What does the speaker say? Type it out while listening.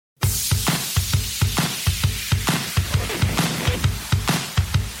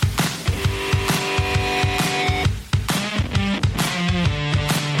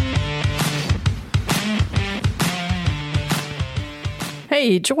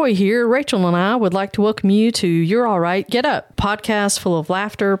Hey, Joy here. Rachel and I would like to welcome you to You're All Right, Get Up, podcast full of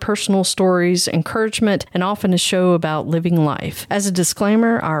laughter, personal stories, encouragement, and often a show about living life. As a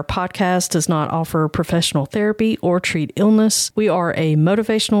disclaimer, our podcast does not offer professional therapy or treat illness. We are a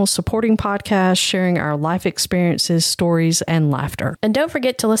motivational, supporting podcast sharing our life experiences, stories, and laughter. And don't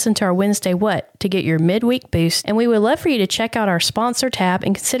forget to listen to our Wednesday What to get your midweek boost. And we would love for you to check out our sponsor tab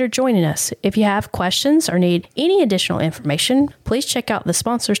and consider joining us. If you have questions or need any additional information, please check out the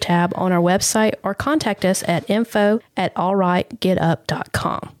sponsors tab on our website or contact us at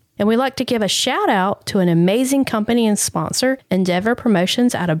info@allrightgetup.com. And we'd like to give a shout out to an amazing company and sponsor, Endeavor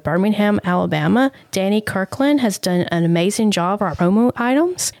Promotions out of Birmingham, Alabama. Danny Kirkland has done an amazing job of our promo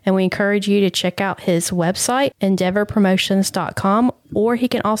items, and we encourage you to check out his website, endeavorpromotions.com, or he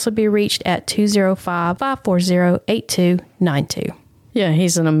can also be reached at 205-540-8292. Yeah,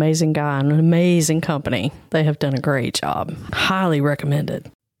 he's an amazing guy and an amazing company. They have done a great job. Highly recommended.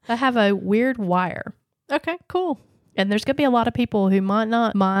 I have a weird wire. Okay, cool. And there's going to be a lot of people who might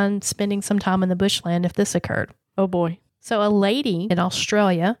not mind spending some time in the bushland if this occurred. Oh, boy. So a lady in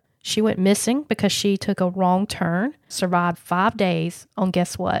Australia, she went missing because she took a wrong turn, survived 5 days on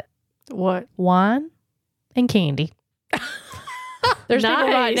guess what? What? Wine and candy. There's Nice.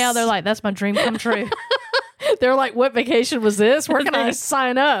 people right now, they're like, that's my dream come true. They're like, what vacation was this? Where can I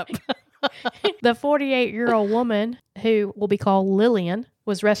sign up? The 48-year-old woman, who will be called Lillian,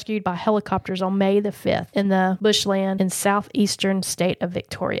 was rescued by helicopters on May the 5th in the bushland in southeastern state of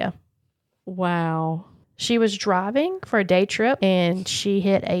Victoria. Wow. She was driving for a day trip and she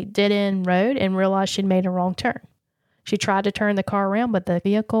hit a dead-end road and realized she'd made a wrong turn. She tried to turn the car around, but the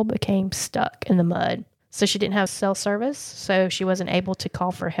vehicle became stuck in the mud. So she didn't have cell service, so she wasn't able to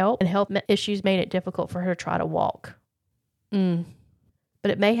call for help, and health issues made it difficult for her to try to walk.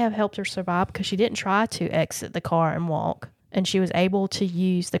 But it may have helped her survive because she didn't try to exit the car and walk, and she was able to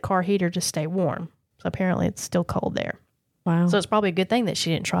use the car heater to stay warm. So apparently it's still cold there. Wow. So it's probably a good thing that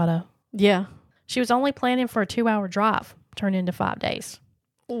she didn't try to. Yeah. She was only planning for a 2-hour drive, turned into 5 days.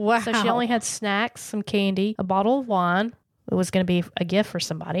 Wow. So she only had snacks, some candy, a bottle of wine. It was going to be a gift for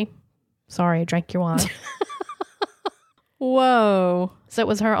somebody. Sorry, I drank your wine. Whoa. So it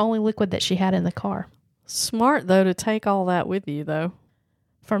was her only liquid that she had in the car. Smart, though, to take all that with you, though.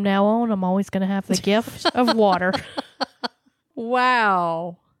 From now on, I'm always going to have the gift of water.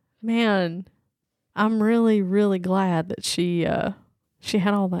 Wow. Man, I'm really, really glad that she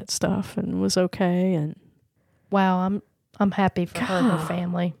had all that stuff and was okay. And Wow, I'm happy for her and her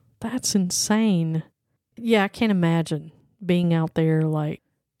family. That's insane. Yeah, I can't imagine being out there like,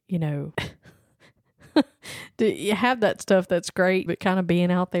 you know, you have that stuff that's great, but kind of being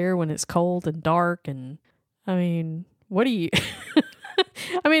out there when it's cold and dark. And I mean, what do you,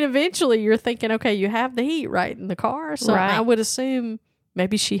 I mean, eventually you're thinking, okay, you have the heat right in the car. So right. I would assume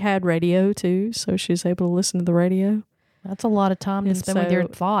maybe she had radio too. So she's able to listen to the radio. That's a lot of time to spend with your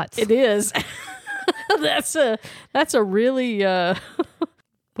thoughts. It is. That's a really,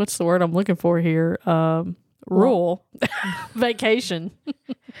 what's the word I'm looking for here? Rural vacation.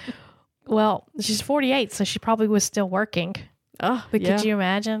 Well, she's 48, so she probably was still working. Oh, but could you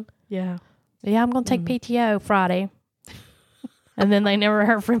imagine? Yeah. Yeah, I'm going to take PTO Friday. And then they never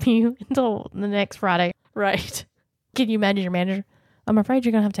heard from you until the next Friday. Right. Can you imagine your manager? I'm afraid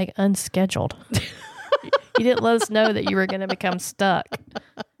you're going to have to take unscheduled. You didn't let us know that you were going to become stuck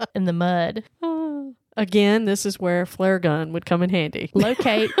in the mud. Again, this is where a flare gun would come in handy.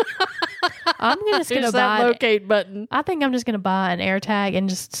 Locate. I'm just going to buy that locate button. I think I'm just going to buy an air tag and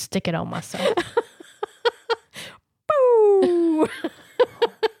just stick it on myself. Boo!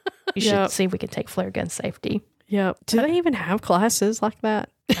 You should see if we can take flare gun safety. Yep. Do they even have classes like that?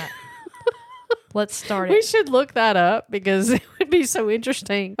 Let's start it. We should look that up because it would be so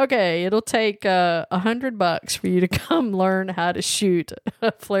interesting. Okay, it'll take $100 for you to come learn how to shoot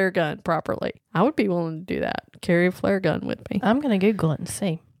a flare gun properly. I would be willing to do that. Carry a flare gun with me. I'm going to Google it and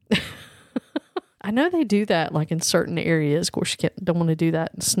see. I know they do that like in certain areas. Of course, you don't want to do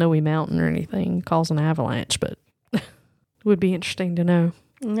that in Snowy Mountain or anything, cause an avalanche, but it would be interesting to know.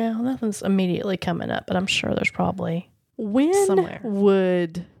 No, nothing's immediately coming up, but I'm sure there's probably when somewhere.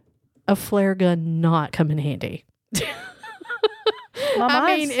 Would a flare gun not come in handy?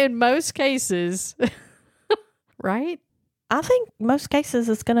 I mean, in most cases, right? I think most cases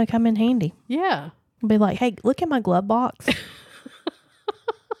it's going to come in handy. Yeah. Be like, hey, look at my glove box.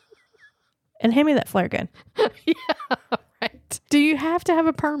 And hand me that flare gun. Yeah, right. Do you have to have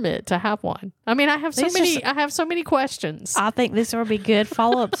a permit to have one? I mean, I have so many questions. I think this will be good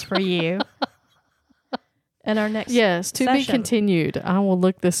follow-ups for you. in our next Yes, to be session. continued. I will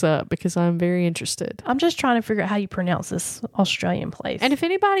look this up because I'm very interested. I'm just trying to figure out how you pronounce this Australian place. And if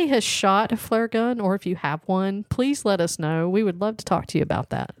anybody has shot a flare gun or if you have one, please let us know. We would love to talk to you about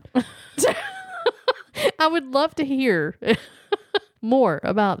that. I would love to hear more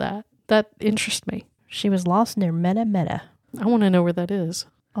about that. That interests me. She was lost near Meta, I want to know where that is.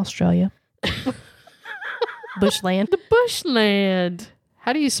 Australia. Bushland. The bushland.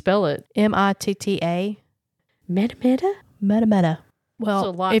 How do you spell it? Mitta. Meta? Meta. Well, So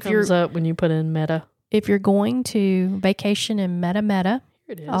a lot if comes you're up when you put in meta. if you're going to vacation in Meta,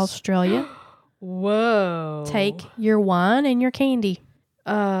 Here it is. Australia, Whoa. take your wine and your candy.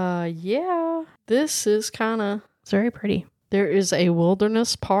 Yeah. This is kind of... It's very pretty. There is a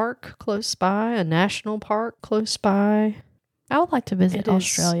wilderness park close by, a national park close by. I would like to visit It is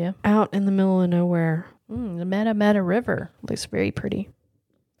Australia. out in the middle of nowhere. The Meta River looks very pretty.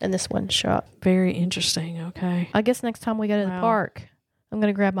 And this one shot. Very interesting. Okay. I guess next time we go to the Wow. park, I'm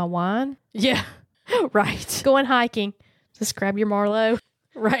going to grab my wine. Yeah. Right. Going hiking. Just grab your Marlowe.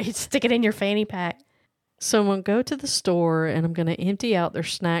 Right. Stick it in your fanny pack. So I'm going to go to the store and I'm going to empty out their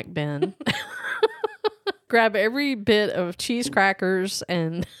snack bin. Grab every bit of cheese crackers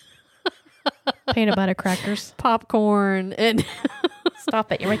and Peanut butter crackers. popcorn and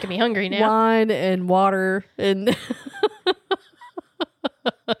Stop it. You're making me hungry now. wine and water and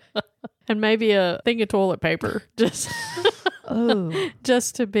and maybe a thing of toilet paper just Oh.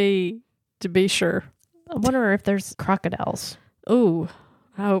 just to be sure. I wonder if there's crocodiles Ooh,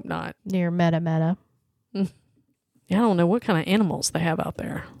 I hope not. near Meta. Yeah, I don't know what kind of animals they have out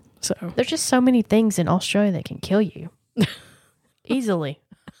there. So There's just so many things in Australia that can kill you. Easily.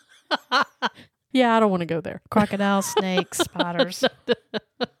 yeah, I don't want to go there. Crocodiles, snakes, spiders.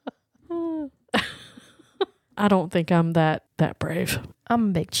 I don't think I'm that brave. I'm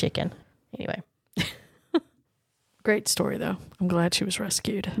a big chicken. Anyway, Great story though. I'm glad she was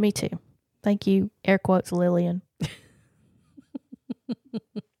rescued. me too. Thank you, air quotes, Lillian.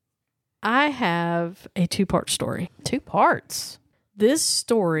 I have a 2-part story. 2 parts. This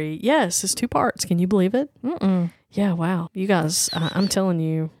story, yes, is 2 parts. Can you believe it? Mm-mm. Yeah, wow. You guys, I'm telling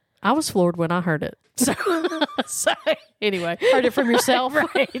you, I was floored when I heard it. So, anyway. Heard it from yourself.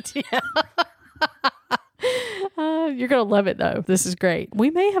 Right, yeah. You're going to love it, though. This is great.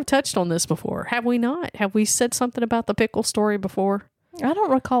 We may have touched on this before. Have we not? Have we said something about the pickle story before? I don't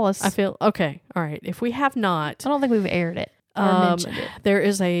recall us. I feel, okay. All right. If we have not, I don't think we've aired it or mentioned it. there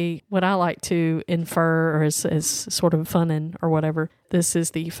is what I like to infer or is sort of fun or whatever. This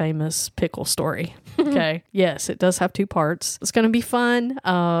is the famous pickle story. Okay. Yes, it does have 2 parts. It's going to be fun.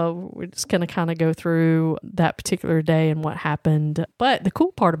 We're just going to kind of go through that particular day and what happened. But the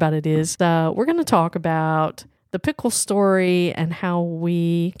cool part about it is we're going to talk about the pickle story and how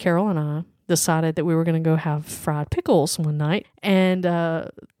Carol and I, decided that we were going to go have fried pickles one night. And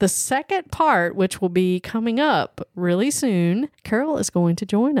the second part, which will be coming up really soon, Carol is going to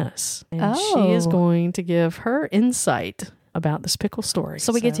join us. And she is going to give her insight about this pickle story.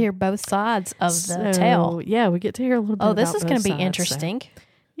 So we get to hear both sides of the tale. Yeah, we get to hear a little bit about This is going to be both sides, interesting. so.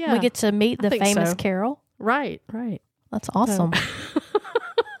 Yeah. We get to meet I the think famous so. Carol. Right. That's awesome.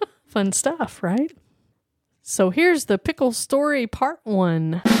 Fun stuff, right? So here's the pickle story part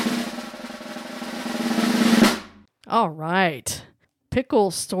 1. All right.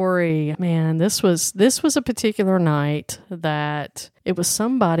 Pickle story. Man, this was a particular night that it was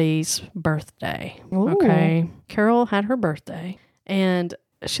somebody's birthday. Ooh. Okay. Carol had her birthday and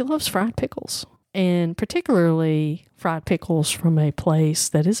she loves fried pickles, and particularly fried pickles from a place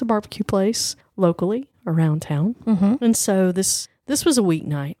that is a barbecue place locally around town. Mm-hmm. And so this was a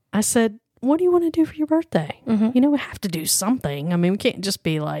weeknight. I said, what do you want to do for your birthday? Mm-hmm. We have to do something. I mean, we can't just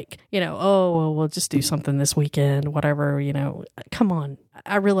be like, oh, well, we'll just do something this weekend, whatever, Come on.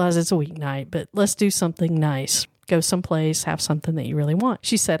 I realize it's a weeknight, but let's do something nice. Go someplace, have something that you really want.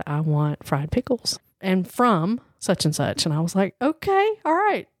 She said, I want fried pickles and from such and such. And I was like, okay, all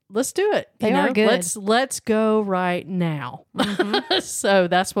right, let's do it. They are good. Let's go right now. Mm-hmm. So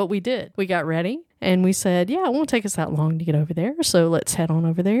that's what we did. We got ready. And we said, yeah, it won't take us that long to get over there. So let's head on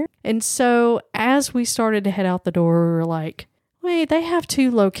over there. And so as we started to head out the door, we were like, wait, they have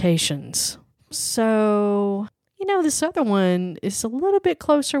 2 locations. So, this other one is a little bit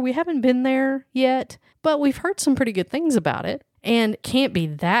closer. We haven't been there yet, but we've heard some pretty good things about it. And it can't be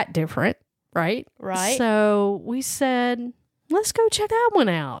that different, right? Right. So we said, let's go check that one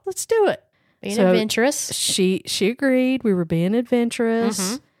out. Let's do it. Being adventurous. She agreed. We were being adventurous.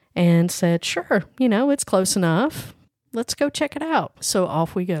 Mm-hmm. And said, sure, it's close enough. Let's go check it out. So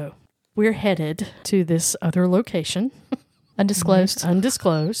off we go. We're headed to this other location.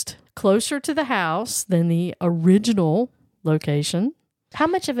 Undisclosed. closer to the house than the original location. How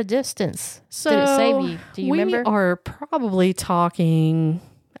much of a distance So did it save you? Do you remember? We are probably talking,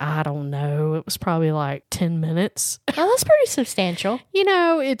 I don't know, it was probably like 10 minutes. Oh, that's pretty substantial.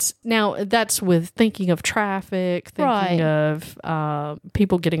 It's now that's with thinking of traffic, thinking of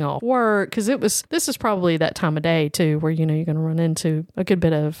people getting off work, because this is probably that time of day too, where, you're going to run into a good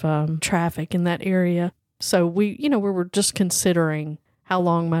bit of traffic in that area. So we were just considering how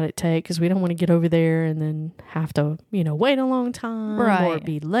long might it take, because we don't want to get over there and then have to, wait a long time or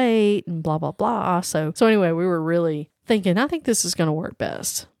be late and blah, blah, blah. So anyway, we were really thinking, I think this is going to work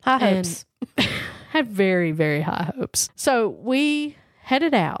best. High hopes. Had very, very high hopes. So we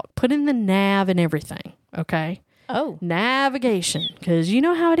headed out, put in the nav and everything. Okay. Oh. Navigation. Because you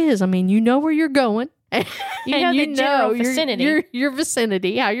know how it is. I mean, you know where you're going. You know the general vicinity. Your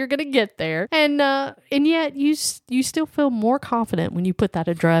vicinity, how you're going to get there. And yet you still feel more confident when you put that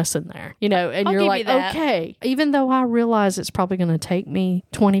address in there, and I'll you're give like, you that. okay, even though I realize it's probably going to take me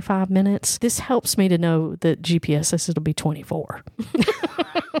 25 minutes, this helps me to know that GPS says it'll be 24.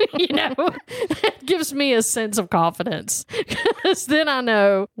 That gives me a sense of confidence, because then I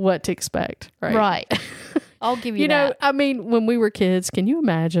know what to expect. Right. I'll give you that. I mean, when we were kids, can you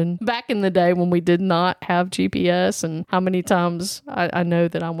imagine back in the day when we did not have GPS, and how many times I know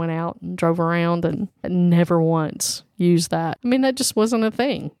that I went out and drove around and never once used that? I mean, that just wasn't a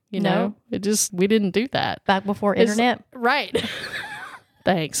thing, No. we didn't do that. Back before internet. Right.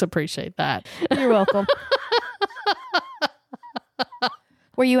 Thanks. Appreciate that. You're welcome.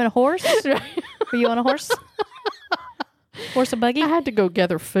 Were you on a horse? Were you on a horse? Horse and buggy? I had to go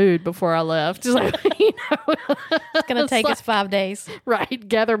gather food before I left. Just like, It's going to take us 5 days. Right.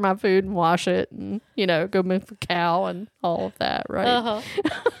 Gather my food and wash it and, go milk the cow and all of that. Right. Uh-huh.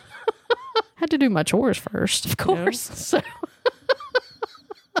 Had to do my chores first. Of course. So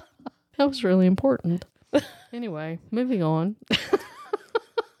that was really important. Anyway, moving on.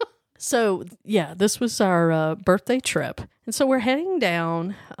 So, yeah, this was our birthday trip. And so we're heading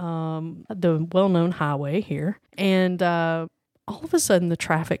down the well-known highway here. And all of a sudden, the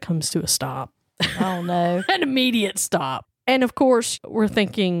traffic comes to a stop. Oh, no. An immediate stop. And, of course, we're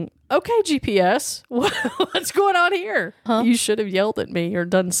thinking, okay, GPS, what's going on here? Huh? You should have yelled at me or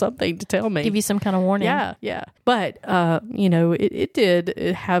done something to tell me. Give you some kind of warning. Yeah. But, it did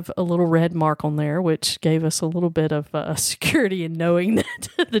have a little red mark on there, which gave us a little bit of security in knowing that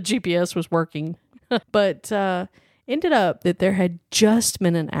the GPS was working. But ended up that there had just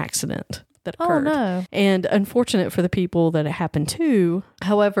been an accident that occurred. Oh, no. And unfortunate for the people that it happened to.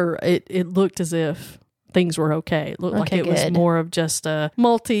 However, it looked as if things were okay. It looked like it was more of just a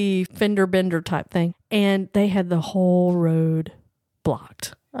multi-fender bender type thing. And they had the whole road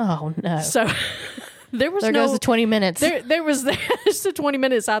blocked. Oh, no. So there goes the 20 minutes. There was just the 20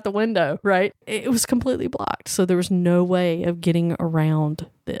 minutes out the window, right? It was completely blocked. So there was no way of getting around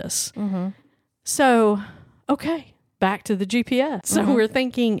this. Mm-hmm. So, okay, back to the GPS. So we're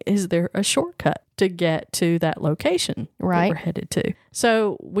thinking, is there a shortcut to get to that location that we're headed to?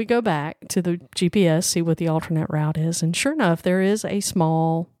 So we go back to the GPS, see what the alternate route is. And sure enough, there is a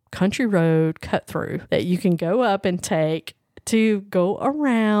small country road cut through that you can go up and take to go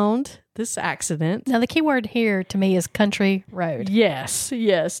around this accident. Now, the key word here to me is country road. Yes,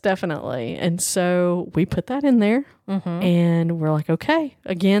 definitely. And so we put that in there and we're like, okay,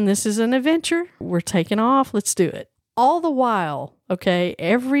 again, this is an adventure. We're taking off. Let's do it. All the while, okay,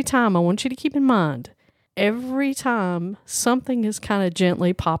 every time, I want you to keep in mind, every time something is kind of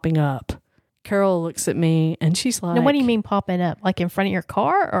gently popping up, Carol looks at me and she's like... Now, what do you mean popping up? Like in front of your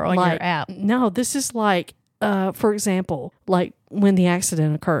car or on your app? No, this is like, for example, like when the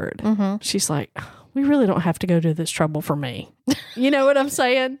accident occurred, she's like, we really don't have to go to this trouble for me. You know what I'm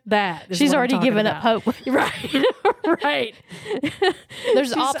saying? That is she's what already I'm talking given about. up hope. Right. Right.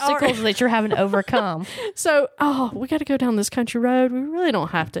 There's obstacles that you're having to overcome. So, we got to go down this country road. We really don't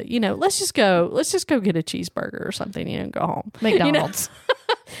have to, let's just go get a cheeseburger or something, and go home. McDonald's.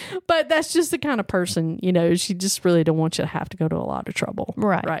 But that's just the kind of person, she just really don't want you to have to go to a lot of trouble.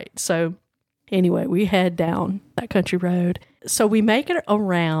 Right. Right. So anyway, we head down that country road. So we make it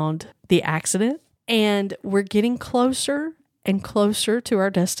around the accident and we're getting closer and closer to our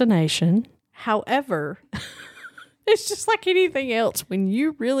destination. However, it's just like anything else. When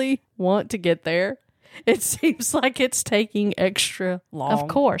you really want to get there, it seems like it's taking extra long. Of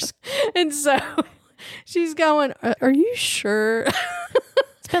course. And so she's going, are you sure?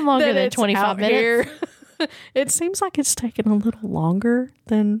 It's been longer than 25 minutes. It seems like it's taken a little longer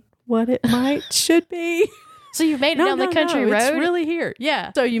than what it should be. So you made it down the country road? It's really here.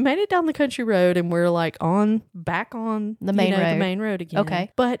 Yeah. So you made it down the country road and we're like back on the main road. The main road again.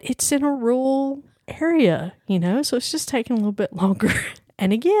 Okay. But it's in a rural area, so it's just taking a little bit longer.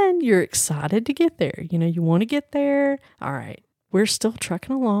 And again, you're excited to get there. You want to get there. All right. We're still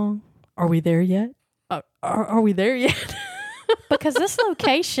trucking along. Are we there yet? Are we there yet? Because this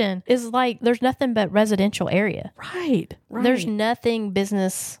location is like, there's nothing but residential area. Right. There's nothing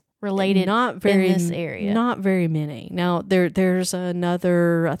business related in this area. Not very many. Now, there's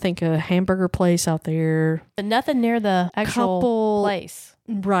another, I think, a hamburger place out there. But nothing near the actual place.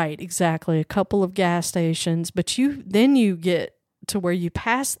 Right, exactly. A couple of gas stations. But then you get to where you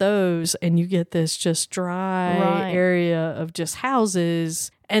pass those and you get this just dry area of just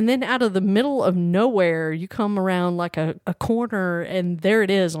houses. And then out of the middle of nowhere, you come around like a corner and there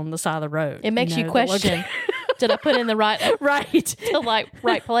it is on the side of the road. It makes you question, did I put in the right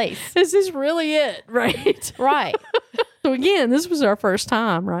place? Is this really it? Right. Right. So again, this was our first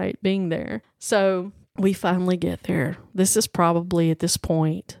time, right, being there. So we finally get there. This is probably at this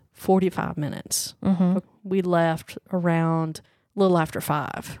point 45 minutes. Mm-hmm. We left around a little after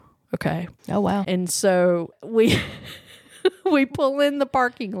 5. Okay. Oh, wow. And so we pull in the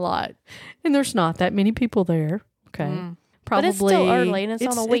parking lot and there's not that many people there. Okay. Probably, but it's still early and it's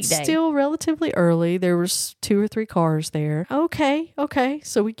on a weekday. It's still relatively early. There was 2 or 3 cars there. Okay.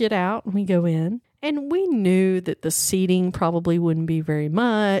 So we get out and we go in. And we knew that the seating probably wouldn't be very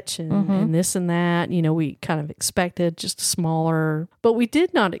much and this and that. We kind of expected just a smaller, but we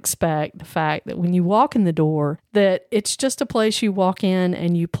did not expect the fact that when you walk in the door, that it's just a place you walk in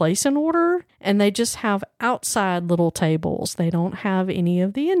and you place an order and they just have outside little tables. They don't have any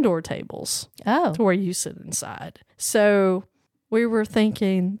of the indoor tables to where you sit inside. So we were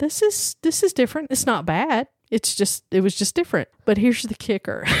thinking, this is different. It's not bad. It was just different. But here's the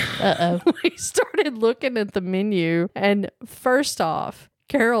kicker. We started looking at the menu, and first off,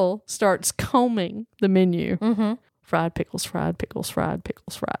 Carol starts combing the menu. Mm-hmm. Fried pickles, fried pickles, fried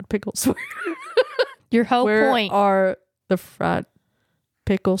pickles, fried pickles. Your whole Where point. are the fried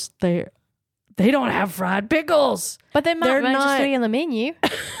pickles there? They don't have fried pickles. But they might just be in the menu.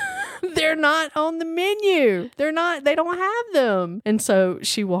 They're not on the menu. They don't have them. And so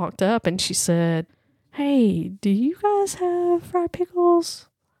she walked up and she said, "Hey, do you guys have fried pickles?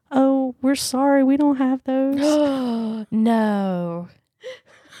 Oh, we're sorry, we don't have those." No.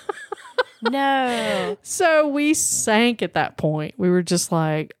 No. So we sank at that point. We were just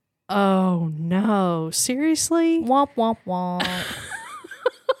like, oh no, seriously? Womp, womp, womp.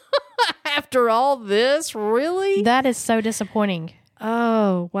 After all this, really? That is so disappointing.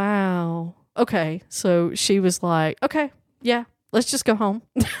 Oh, wow. Okay, so she was like, okay, yeah, let's just go home.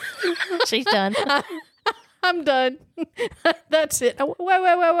 She's done. I'm done. That's it.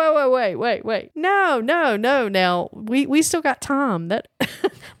 Wait. No. Now we still got time.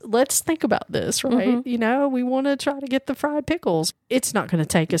 Let's think about this, right? Mm-hmm. We want to try to get the fried pickles. It's not going to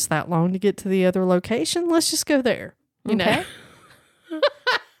take us that long to get to the other location. Let's just go there. You know.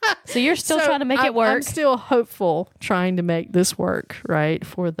 So you're still trying to make it work. I'm still hopeful trying to make this work, right,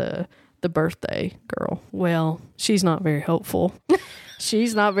 for the birthday girl. Well, she's not very hopeful.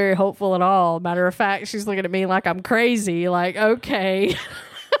 She's not very hopeful at all. Matter of fact, she's looking at me like I'm crazy. Like, okay,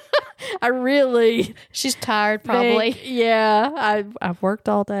 She's tired, probably. I've worked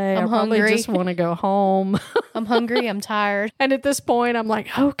all day. I'm probably hungry. Just want to go home. I'm hungry. I'm tired. And at this point, I'm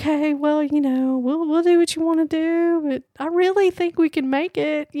like, okay, well, we'll do what you want to do. But I really think we can make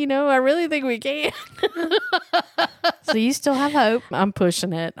it. I really think we can. So you still have hope. I'm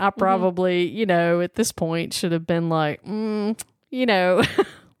pushing it. I probably, at this point should have been like, we'll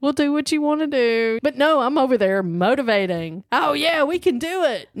do what you want to do. But no, I'm over there motivating. Oh, yeah, we can do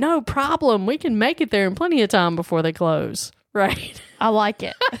it. No problem. We can make it there in plenty of time before they close. Right? I like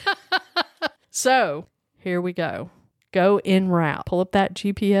it. So here we go. Go en route. Pull up that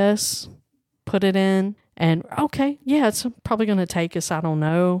GPS, put it in, and okay, yeah, it's probably going to take us, I don't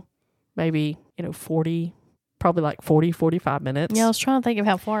know, maybe, 45 minutes. Yeah, I was trying to think of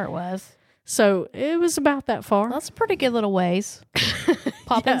how far it was. So it was about that far. That's a pretty good little ways.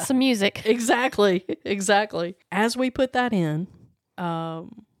 Pop in some music. Exactly. As we put that in,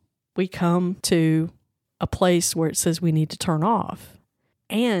 we come to a place where it says we need to turn off.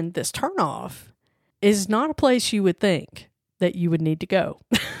 And this turn off is not a place you would think that you would need to go.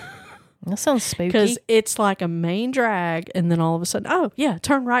 That sounds spooky. Because it's like a main drag and then all of a sudden, oh, yeah,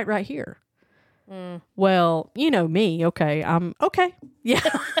 turn right here. Well, me. Okay. Okay. Yeah.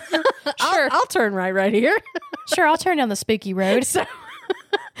 Sure. I'll turn right here. Sure. I'll turn down the spooky road. So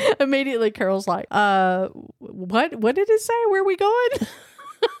immediately Carol's like, what did it say? Where are we going?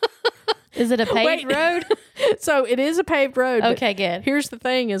 Is it a paved road? So it is a paved road. Okay, good. Here's the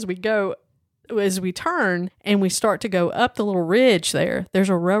thing: as we turn and we start to go up the little ridge there's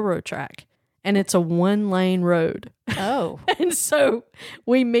a railroad track, and it's a 1-lane road. Oh. And so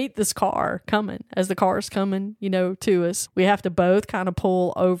we meet this car coming. As the car is coming, to us, we have to both kind of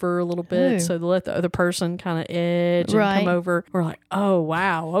pull over a little bit so to let the other person kind of edge and come over. We're like, oh,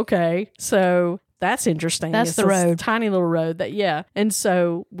 wow. Okay. So that's interesting. That's the road. Tiny little road And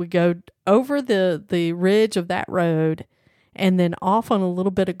so we go over the ridge of that road and then off on a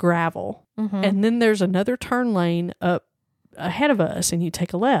little bit of gravel. Mm-hmm. And then there's another turn lane up ahead of us, and you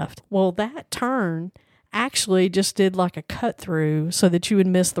take a left. Well, that turn actually just did like a cut through so that you would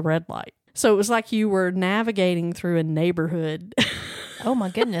miss the red light. So it was like you were navigating through a neighborhood. Oh my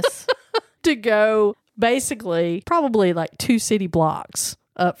goodness. To go basically probably like 2 city blocks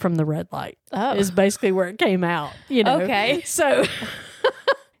up from the red light is basically where it came out, Okay. So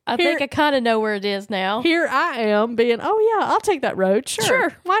I think I kind of know where it is now. Here I am being, oh yeah, I'll take that road.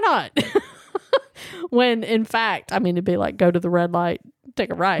 Sure. Why not? When in fact, it'd be like, go to the red light,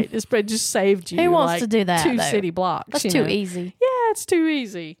 take a right. It just saved you. Who wants to do that? 2 city blocks. That's too easy. Yeah, it's too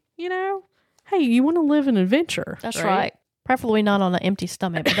easy. Hey, you want to live an adventure. That's right. Preferably not on an empty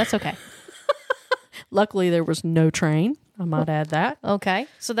stomach, but that's okay. Luckily, there was no train. I might add that. Okay.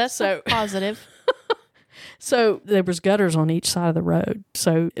 So that's so positive. So there was gutters on each side of the road.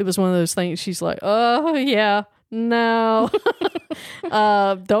 So it was one of those things. She's like, oh, yeah, no.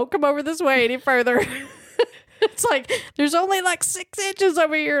 Don't come over this way any further. It's like, there's only like 6 inches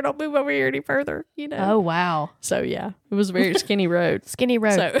over here. Don't move over here any further, Oh, wow. So, yeah, it was a very skinny road. Skinny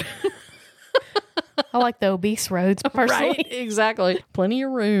road. So I like the obese roads, personally. Right, exactly. Plenty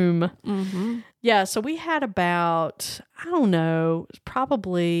of room. Mm-hmm. Yeah, so we had about, I don't know,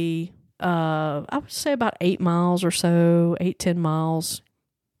 probably, I would say about 8 miles or so, 10 miles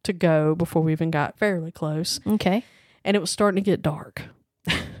to go before we even got fairly close. Okay. And it was starting to get dark.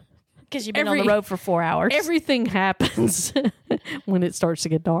 Because you've been on the road for 4 hours. Everything happens when it starts to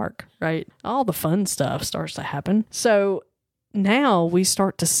get dark, right? All the fun stuff starts to happen. So now we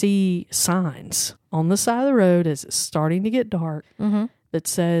start to see signs on the side of the road as it's starting to get dark that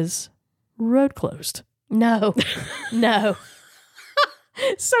says, road closed. No. No.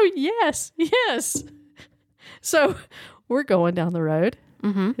 So yes. So we're going down the road.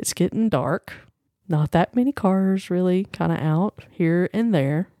 Mm-hmm. It's getting dark. Not that many cars really kind of out here and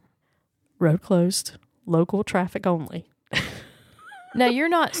there. Road closed. Local traffic only. No, you're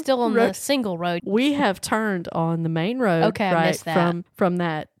not still on the single road. We have turned on the main road. Okay, I missed that. From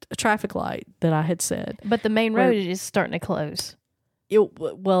that traffic light that I had said. But the main road is starting to close.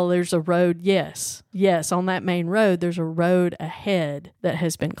 Well, there's a road, yes. Yes, on that main road, there's a road ahead that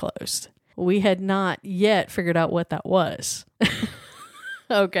has been closed. We had not yet figured out what that was.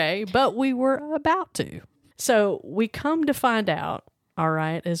 Okay, but we were about to. So we come to find out, all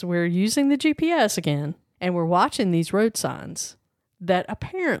right, as we're using the GPS again, and we're watching these road signs, that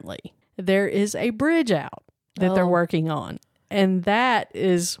apparently there is a bridge out that they're working on. And that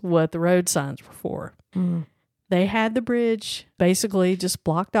is what the road signs were for. Mm. They had the bridge basically just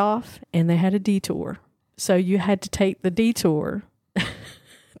blocked off, and they had a detour. So you had to take the detour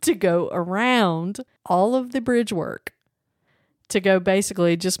to go around all of the bridge work, to go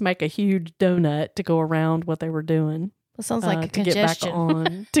basically just make a huge donut to go around what they were doing. It sounds like a to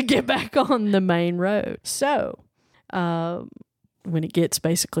congestion. Get back on the main road. So when it gets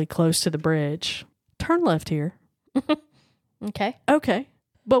basically close to the bridge, turn left here. Okay.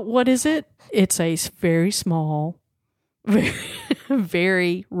 But what is it? It's a very small, very,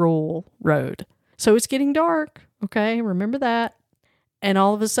 very rural road. So it's getting dark. Okay. Remember that. And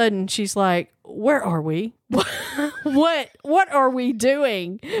all of a sudden she's like, where are we? What are we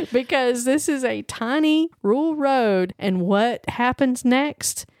doing? Because this is a tiny rural road. And what happens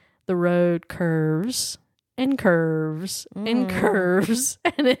next? The road curves and curves and curves.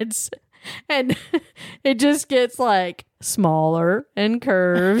 And it just gets like smaller and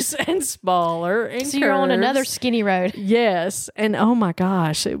curves and smaller and curves. So you're on another skinny road. Yes. And oh my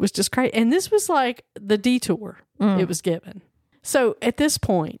gosh, it was just crazy. And this was like the detour it was given. So at this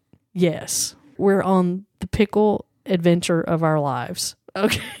point, yes, we're on the Pickle adventure of our lives.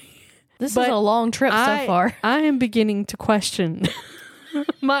 Okay. This is a long trip so far. I am beginning to question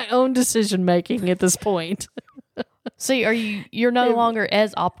my own decision making at this point. So you're no longer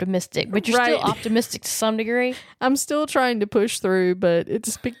as optimistic, but you're still optimistic to some degree? I'm still trying to push through, but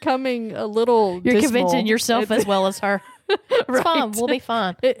it's becoming a little You're dismal. convincing yourself as well as her. It's fine. We'll be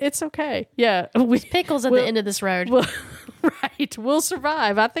fine. It's okay. Yeah. Pickles at the end of this road. Right. We'll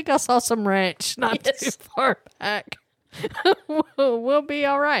survive. I think I saw some ranch not too far back. We'll be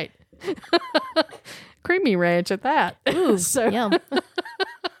all right. Creamy ranch at that. Ooh, So, yum.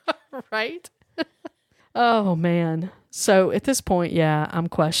 right? Oh, man. So at this point, yeah, I'm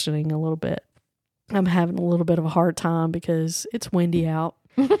questioning a little bit. I'm having a little bit of a hard time because it's windy out.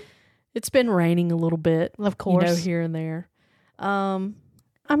 It's been raining a little bit. Of course. Here and there. I'm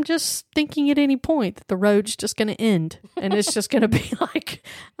just thinking at any point that the road's just going to end and it's just going to be like,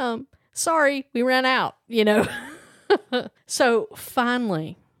 sorry, we ran out, So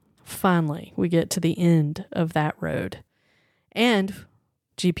finally, we get to the end of that road and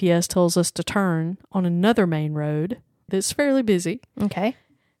GPS tells us to turn on another main road that's fairly busy. Okay.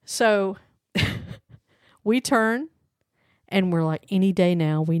 So we turn and we're like, any day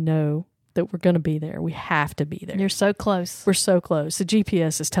now we know that we're going to be there. We have to be there. You're so close. We're so close. The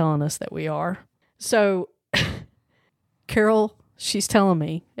GPS is telling us that we are. So Carol, she's telling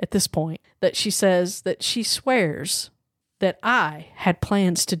me at this point that she says that she swears that I had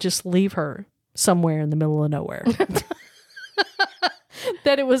plans to just leave her somewhere in the middle of nowhere.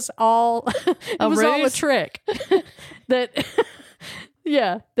 That it was all all a trick. That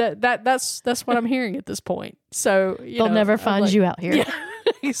yeah, that's what I'm hearing at this point. So they'll never find you out here. Yeah,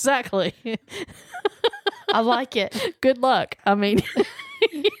 exactly. I like it. Good luck. I mean,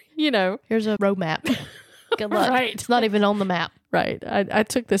 Here's a road map. Good luck. Right. It's not even on the map. Right. I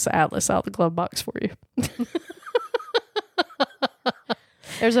took this atlas out of the glove box for you.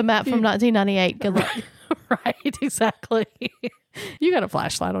 There's a map from 1998. Good luck. Right. Exactly. You got a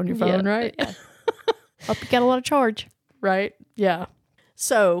flashlight on your phone, right? Yeah. Hope you got a lot of charge. Right. Yeah.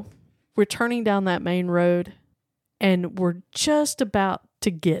 So we're turning down that main road and we're just about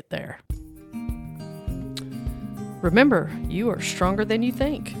to get there. Remember, you are stronger than you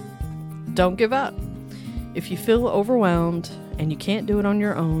think. Don't give up. If you feel overwhelmed and you can't do it on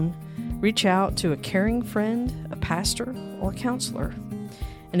your own, reach out to a caring friend, a pastor, or counselor.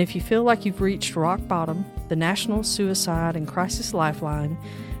 And if you feel like you've reached rock bottom, the National Suicide and Crisis Lifeline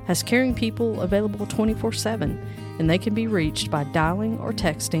has caring people available 24/7, and they can be reached by dialing or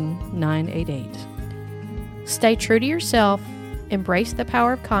texting 988. Stay true to yourself, embrace the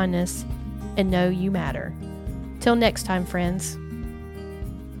power of kindness, and know you matter. Till next time, friends.